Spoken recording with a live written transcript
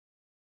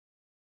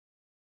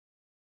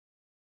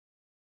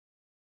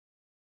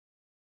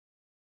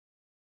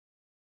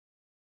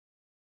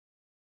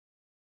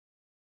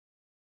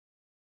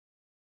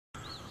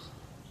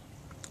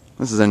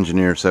This is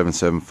Engineer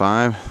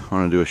 775. I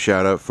want to do a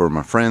shout out for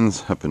my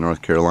friends up in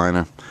North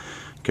Carolina,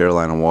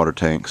 Carolina Water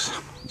Tanks,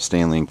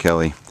 Stanley and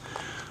Kelly.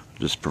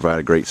 Just provide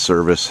a great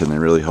service and they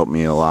really help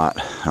me a lot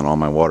on all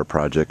my water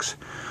projects.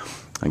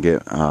 I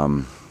get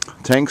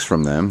tanks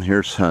from them.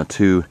 Here's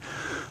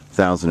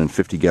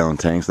 2,050 gallon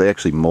tanks. They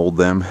actually mold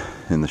them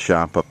in the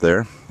shop up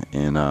there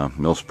in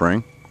Mill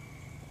Spring.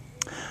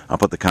 I'll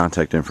put the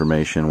contact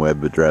information,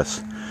 web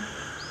address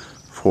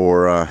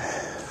for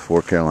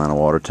Carolina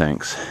Water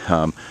Tanks.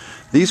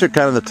 These are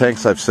kind of the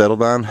tanks I've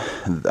settled on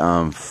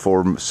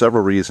for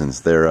several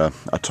reasons. They're a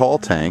tall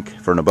tank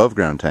for an above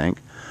ground tank,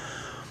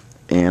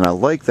 and I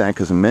like that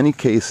because in many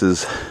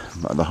cases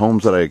the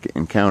homes that I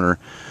encounter,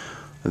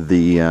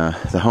 the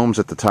homes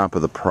at the top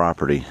of the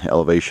property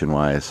elevation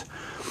wise,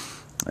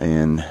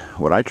 and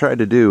what I try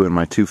to do in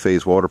my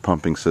two-phase water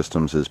pumping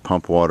systems is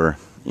pump water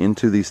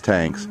into these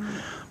tanks,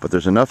 but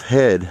there's enough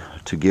head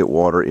to get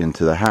water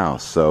into the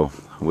house. So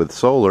with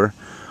solar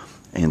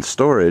and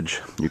storage,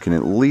 you can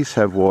at least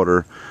have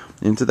water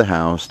into the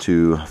house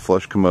to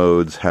flush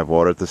commodes, have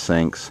water at the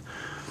sinks.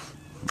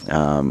 You're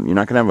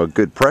not going to have a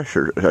good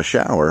pressure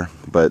shower,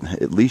 but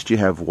at least you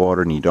have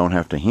water and you don't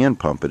have to hand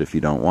pump it if you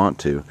don't want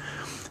to.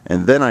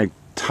 And then I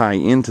tie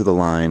into the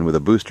line with a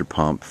booster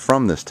pump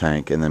from this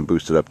tank and then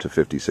boost it up to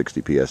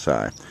 50-60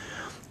 psi.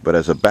 But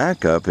as a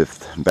backup,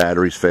 if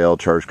batteries fail,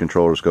 charge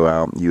controllers go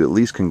out, you at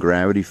least can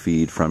gravity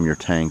feed from your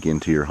tank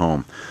into your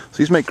home. So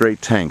these make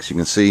great tanks. You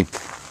can see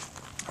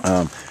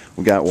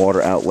we got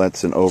water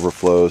outlets and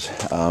overflows.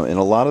 In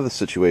a lot of the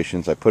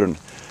situations, I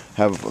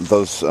have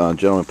those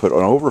gentlemen put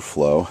an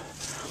overflow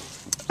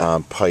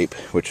pipe,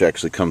 which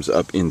actually comes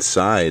up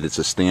inside. It's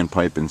a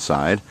standpipe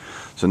inside,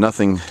 so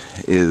nothing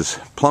is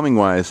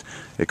plumbing-wise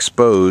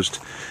exposed.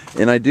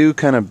 And I do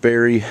kind of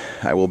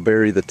I will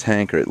bury the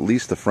tank, or at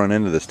least the front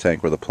end of this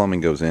tank where the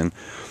plumbing goes in,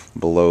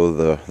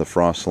 below the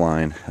frost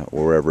line,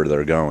 wherever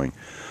they're going.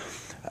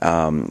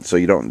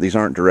 So these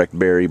aren't direct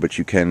bury, but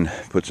you can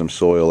put some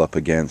soil up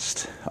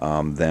against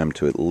them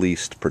to at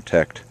least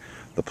protect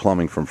the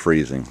plumbing from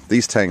freezing.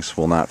 These tanks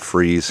will not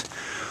freeze.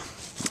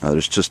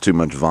 There's just too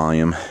much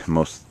volume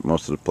most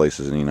of the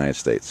places in the United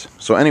States.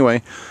 So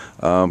anyway,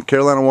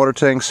 Carolina Water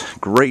Tanks,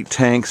 great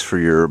tanks for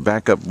your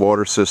backup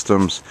water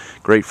systems,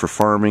 great for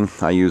farming.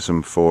 I use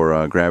them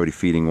for gravity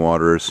feeding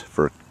waters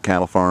for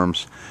cattle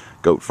farms,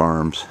 goat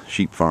farms,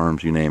 sheep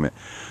farms, you name it.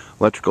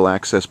 Electrical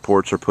access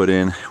ports are put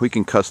in. We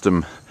can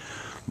custom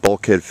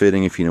bulkhead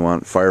fitting if you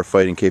want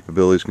firefighting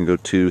capabilities. You can go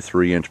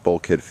 2-3 inch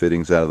bulkhead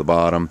fittings out of the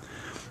bottom,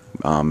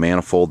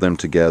 manifold them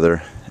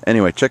together.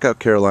 Anyway, check out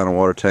Carolina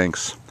Water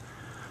Tanks.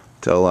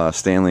 Tell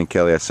Stanley and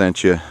Kelly I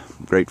sent you.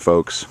 Great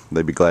folks.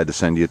 They'd be glad to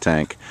send you a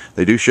tank.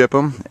 They do ship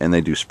them, and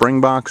they do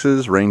spring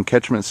boxes, rain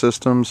catchment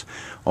systems,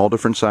 all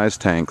different size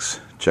tanks.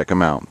 Check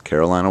them out.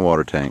 Carolina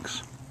Water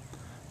Tanks.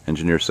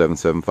 Engineer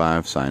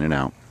 775 signing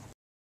out.